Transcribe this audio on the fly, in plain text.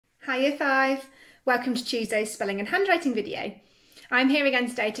Hi Year 5, welcome to Tuesday's spelling and handwriting video. I'm here again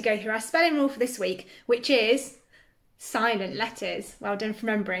today to go through our spelling rule for this week, which is silent letters. Well done for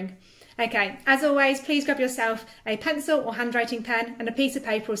remembering. Okay, as always, please grab yourself a pencil or handwriting pen and a piece of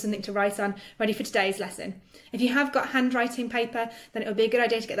paper or something to write on, ready for today's lesson. If you have got handwriting paper, then it would be a good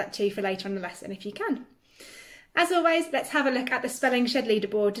idea to get that too for later on the lesson if you can. As always, let's have a look at the Spelling Shed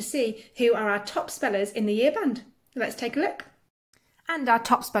leaderboard to see who are our top spellers in the year band. Let's take a look. And our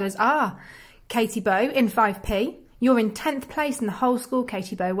top spellers are Katie Bow in 5p. You're in 10th place in the whole school,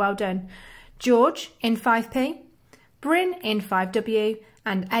 Katie Bow, well done. George in 5p, Bryn in 5w,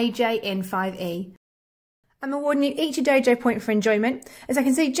 and AJ in 5e. I'm awarding you each a dojo point for enjoyment, as I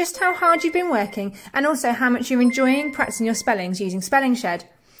can see just how hard you've been working and also how much you're enjoying practicing your spellings using Spelling Shed.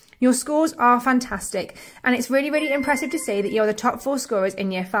 Your scores are fantastic, and it's really impressive to see that you're the top 4 scorers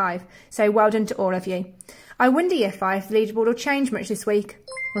in Year 5, so well done to all of you. I wonder Year 5 if the leaderboard will change much this week.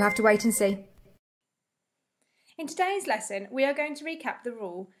 We'll have to wait and see. In today's lesson, we are going to recap the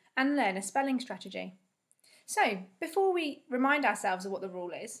rule and learn a spelling strategy. So, before we remind ourselves of what the rule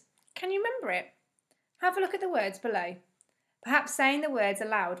is, can you remember it? Have a look at the words below. Perhaps saying the words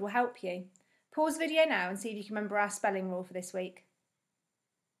aloud will help you. Pause the video now and see if you can remember our spelling rule for this week.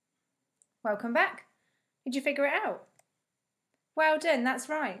 Welcome back. Did you figure it out? Well done, that's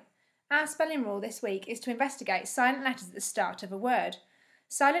right. Our spelling rule this week is to investigate silent letters at the start of a word.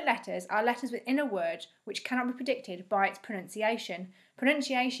 Silent letters are letters within a word which cannot be predicted by its pronunciation.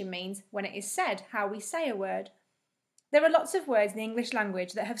 Pronunciation means when it is said, how we say a word. There are lots of words in the English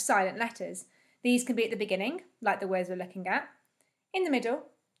language that have silent letters. These can be at the beginning, like the words we're looking at, in the middle,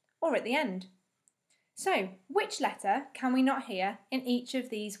 or at the end. So, which letter can we not hear in each of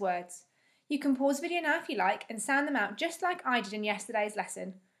these words? You can pause the video now if you like and sound them out just like I did in yesterday's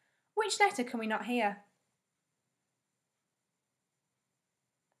lesson. Which letter can we not hear?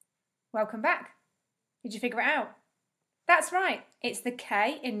 Welcome back. Did you figure it out? That's right, it's the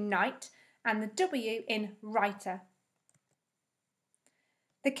K in night and the W in writer.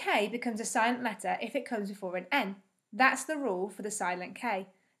 The K becomes a silent letter if it comes before an N. That's the rule for the silent K.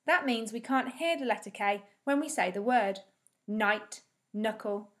 That means we can't hear the letter K when we say the word night,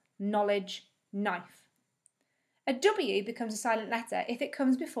 knuckle, knowledge, knife. A W becomes a silent letter if it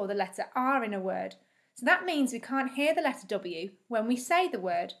comes before the letter R in a word. So that means we can't hear the letter W when we say the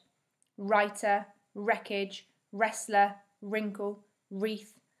word writer, wreckage, wrestler, wrinkle,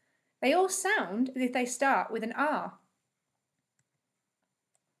 wreath. They all sound as if they start with an R.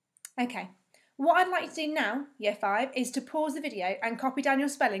 Okay, what I'd like to do now, Year 5, is to pause the video and copy down your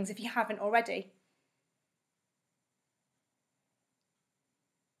spellings if you haven't already.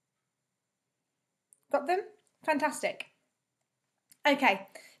 Got them? Fantastic. Okay,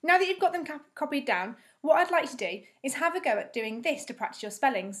 now that you've got them copied down, what I'd like to do is have a go at doing this to practice your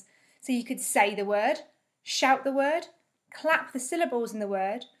spellings. So you could say the word, shout the word, clap the syllables in the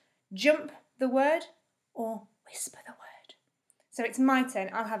word, jump the word, or whisper the word. So it's my turn.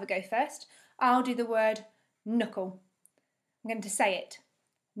 I'll have a go first. I'll do the word knuckle. I'm going to say it.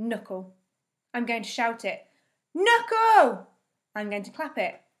 Knuckle. I'm going to shout it. Knuckle! I'm going to clap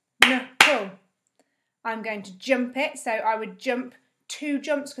it. Knuckle. I'm going to jump it, so I would jump 2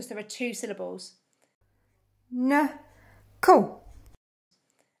 jumps because there are 2 syllables. Knuckle.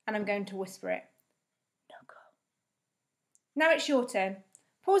 And I'm going to whisper it. Knuckle. Now it's your turn.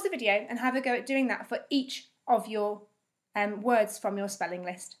 Pause the video and have a go at doing that for each of your words from your spelling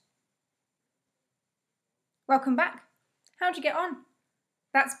list. Welcome back. How'd you get on?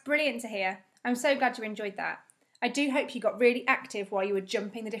 That's brilliant to hear. I'm so glad you enjoyed that. I do hope you got really active while you were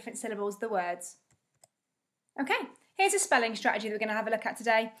jumping the different syllables of the words. Okay, here's a spelling strategy that we're going to have a look at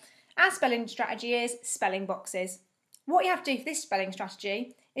today. Our spelling strategy is spelling boxes. What you have to do for this spelling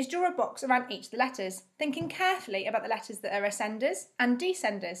strategy is draw a box around each of the letters, thinking carefully about the letters that are ascenders and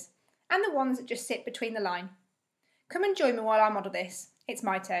descenders, and the ones that just sit between the line. Come and join me while I model this. It's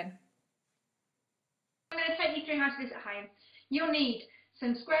my turn. I'm going to take you through how to do this at home. You'll need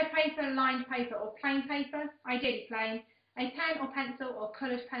some squared paper, lined paper or plain paper, ideally plain, a pen or pencil or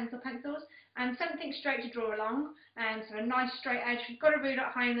coloured pens or pencils, and something straight to draw along, and so a nice straight edge. If you've got a ruler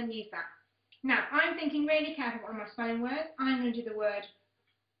at home, then use that. Now, I'm thinking really careful on my spelling words. I'm going to do the word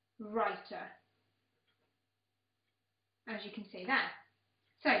writer, as you can see there.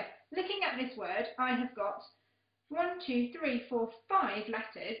 So, looking at this word, I have got 1, 2, 3, 4, 5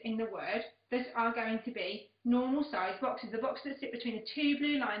 letters in the word that are going to be normal size boxes, the boxes that sit between the 2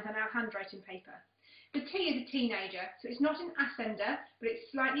 blue lines on our handwriting paper. The T is a teenager, so it's not an ascender, but it's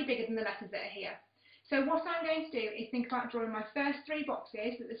slightly bigger than the letters that are here. So what I'm going to do is think about drawing my first 3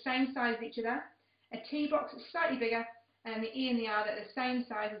 boxes that are the same size as each other, a T box that's slightly bigger, and the E and the R that are the same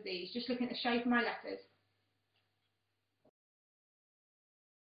size as these, just looking at the shape of my letters.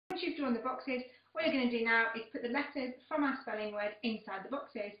 Once you've drawn the boxes, what you're going to do now is put the letters from our spelling word inside the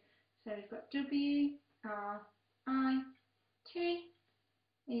boxes. So we've got W, R, I, T,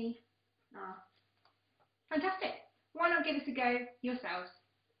 E, R. Fantastic! Why not give us a go yourselves?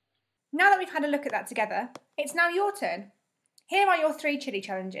 Now that we've had a look at that together, it's now your turn. Here are your 3 chili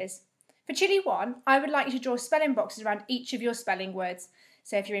challenges. For chili 1, I would like you to draw spelling boxes around each of your spelling words.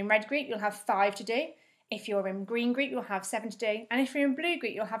 So if you're in red group, you'll have 5 to do. If you're in green group, you'll have 7 to do. And if you're in blue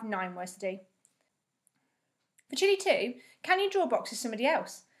group, you'll have 9 words to do. For chili 2, can you draw boxes somebody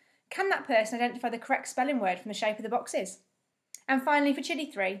else? Can that person identify the correct spelling word from the shape of the boxes? And finally, for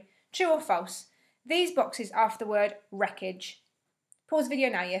chili 3, true or false? These boxes are for the word wreckage. Pause the video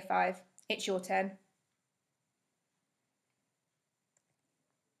now, year 5. It's your turn.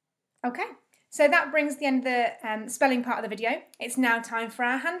 Okay, so that brings the end of the spelling part of the video. It's now time for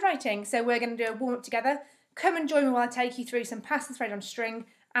our handwriting. So we're going to do a warm-up together. Come and join me while I take you through some pass the thread on string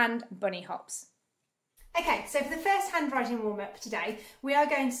and bunny hops. Okay, so for the first handwriting warm-up today, we are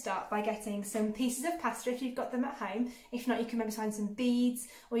going to start by getting some pieces of pasta if you've got them at home. If not, you can maybe find some beads,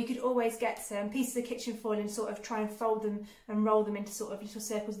 or you could always get some pieces of kitchen foil and sort of try and fold them and roll them into sort of little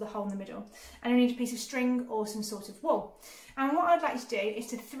circles with a hole in the middle. And you need a piece of string or some sort of wool. And what I'd like you to do is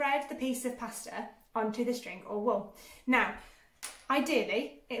to thread the piece of pasta onto the string or wool. Now,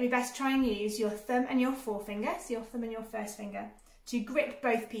 ideally, it would be best to try and use your thumb and your forefinger, so your thumb and your first finger, to grip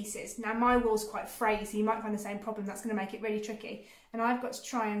both pieces. Now my wool's quite frayed, so you might find the same problem. That's going to make it really tricky. And I've got to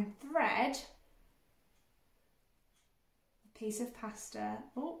try and thread a piece of pasta,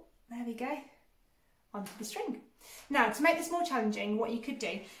 oh, there we go, onto the string. Now, to make this more challenging, what you could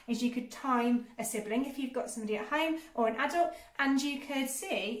do is you could time a sibling if you've got somebody at home or an adult, and you could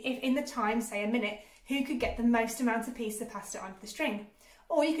see if in the time, say a minute, who could get the most amount of piece of pasta onto the string.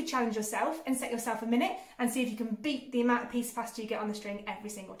 Or you could challenge yourself and set yourself a minute and see if you can beat the amount of piece of pasta you get on the string every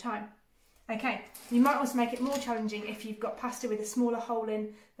single time. Okay, you might also make it more challenging if you've got pasta with a smaller hole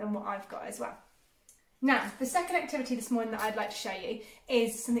in than what I've got as well. Now, the second activity this morning that I'd like to show you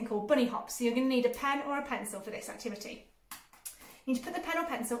is something called bunny hops. So you're going to need a pen or a pencil for this activity. You need to put the pen or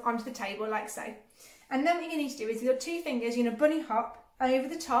pencil onto the table like so. And then what you're going to need to do is with your 2 fingers, you're going to bunny hop over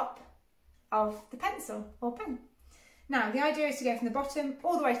the top of the pencil or pen. Now, the idea is to go from the bottom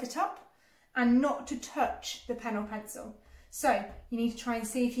all the way to the top and not to touch the pen or pencil. So you need to try and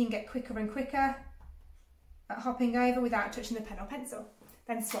see if you can get quicker and quicker at hopping over without touching the pen or pencil.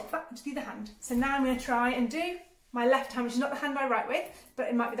 Then swap that to the other hand. So now I'm going to try and do my left hand, which is not the hand I write with, but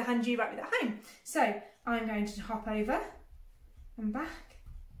it might be the hand you write with at home. So I'm going to hop over and back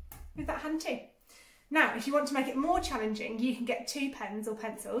with that hand too. Now, if you want to make it more challenging, you can get 2 pens or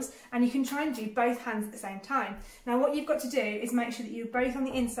pencils and you can try and do both hands at the same time. Now, what you've got to do is make sure that you're both on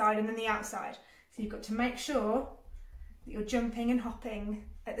the inside and then the outside. So you've got to make sure that you're jumping and hopping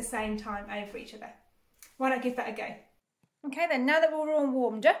at the same time over each other. Why not give that a go? Okay then, now that we're all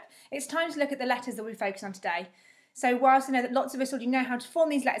warmed up, it's time to look at the letters that we focus on today. So whilst I know that lots of us already know how to form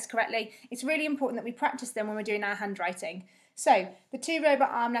these letters correctly, it's really important that we practice them when we're doing our handwriting. So the 2 robot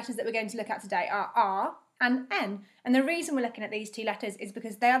arm letters that we're going to look at today are R and N. And the reason we're looking at these 2 letters is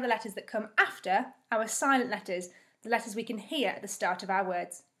because they are the letters that come after our silent letters, the letters we can hear at the start of our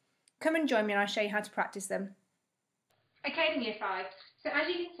words. Come and join me and I'll show you how to practice them. Okay then, year 5. So as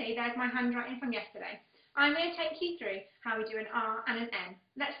you can see, there's my handwriting from yesterday. I'm going to take you through how we do an R and an N.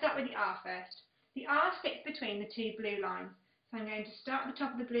 Let's start with the R first. The R sits between the 2 blue lines. So I'm going to start at the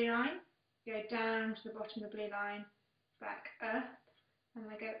top of the blue line, go down to the bottom of the blue line, back up, and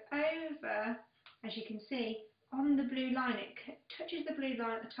I go over, as you can see, on the blue line. It touches the blue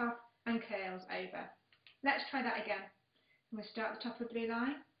line at the top and curls over. Let's try that again. I'm going to start at the top of the blue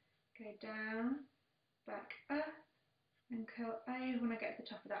line, go down, back up, and curl over when I get to the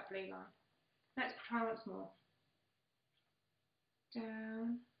top of that blue line. Let's try once more.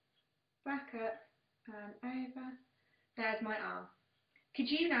 Down, back up, and over. There's my R. Could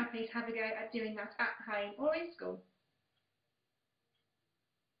you now please have a go at doing that at home or in school?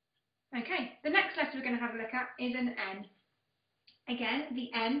 Okay, the next letter we're going to have a look at is an N. Again, the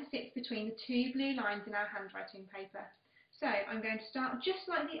N sits between the 2 blue lines in our handwriting paper. So I'm going to start just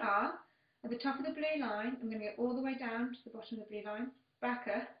like the R, at the top of the blue line. I'm going to go all the way down to the bottom of the blue line, back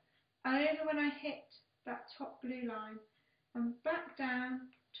up, over when I hit that top blue line, and back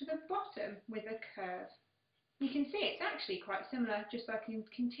down to the bottom with a curve. You can see it's actually quite similar, just so I can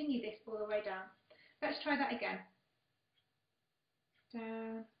continue this all the way down. Let's try that again.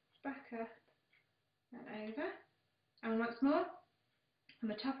 Down, back up, and over. And once more, from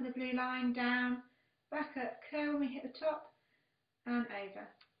the top of the blue line, down, back up, curl when we hit the top, and over.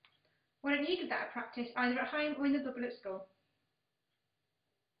 Why don't you give that a practice either at home or in the bubble at school?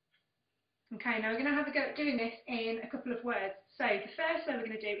 Okay, now we're going to have a go at doing this in a couple of words. So the first word we're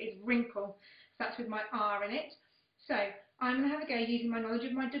going to do is wrinkle. So that's with my R in it. So I'm going to have a go using my knowledge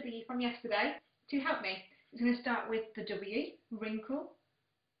of my W from yesterday to help me. It's going to start with the W, wrinkle.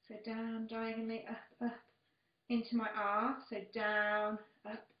 So down, diagonally, up, into my R. So down,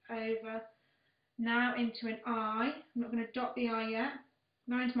 up, over. Now into an I. I'm not going to dot the I yet.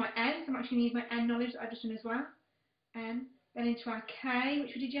 Now into my N. So I'm actually going to use my N knowledge that I've just done as well. N. Then into our K,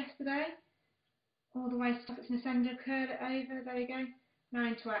 which we did yesterday. All the way to it's an ascender, curl it over, there we go. Now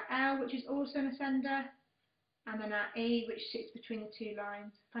into our L, which is also an ascender, and then our E, which sits between the two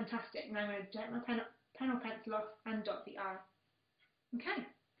lines. Fantastic. Now I'm going to take my pen or pencil off and dot the I. Okay.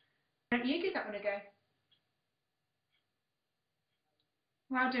 Now you give that one a go.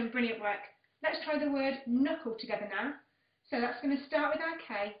 Well done, brilliant work. Let's try the word knuckle together now. So that's going to start with our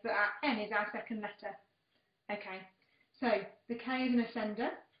K, but our N is our second letter. Okay, so the K is an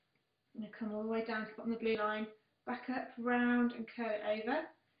ascender. I'm going to come all the way down to the bottom of the blue line, back up, round and curl it over.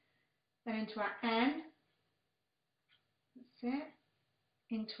 Then into our N, that's it,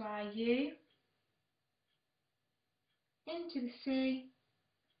 into our U, into the C,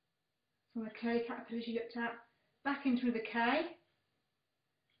 some of the curly caterpillars you looked at, back into the K,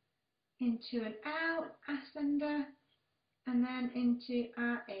 into an L, ascender, and then into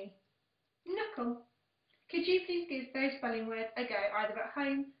our E. Knuckle. Could you please give those spelling words a go either at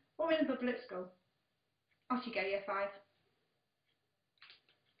home or in a bubble at school? Off you go, Year 5.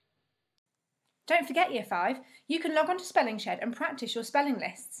 Don't forget, Year 5, you can log on to Spelling Shed and practice your spelling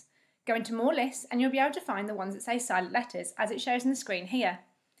lists. Go into more lists and you'll be able to find the ones that say silent letters, as it shows on the screen here.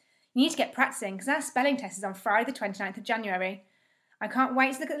 You need to get practicing because our spelling test is on Friday the 29th of January. I can't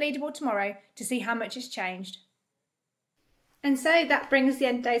wait to look at the leaderboard tomorrow to see how much it's changed. And so that brings the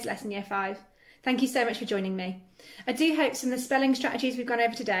end of today's lesson, Year 5. Thank you so much for joining me. I do hope some of the spelling strategies we've gone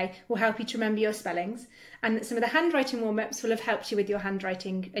over today will help you to remember your spellings, and that some of the handwriting warm-ups will have helped you with your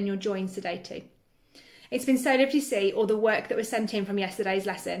handwriting and your joins today too. It's been so lovely to see all the work that was sent in from yesterday's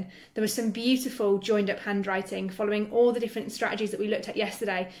lesson. There was some beautiful joined up handwriting following all the different strategies that we looked at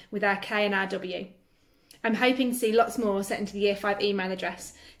yesterday with our K and our W. I'm hoping to see lots more sent into the Year 5 email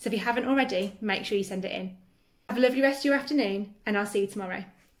address, so if you haven't already, make sure you send it in. Have a lovely rest of your afternoon and I'll see you tomorrow.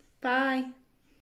 Bye.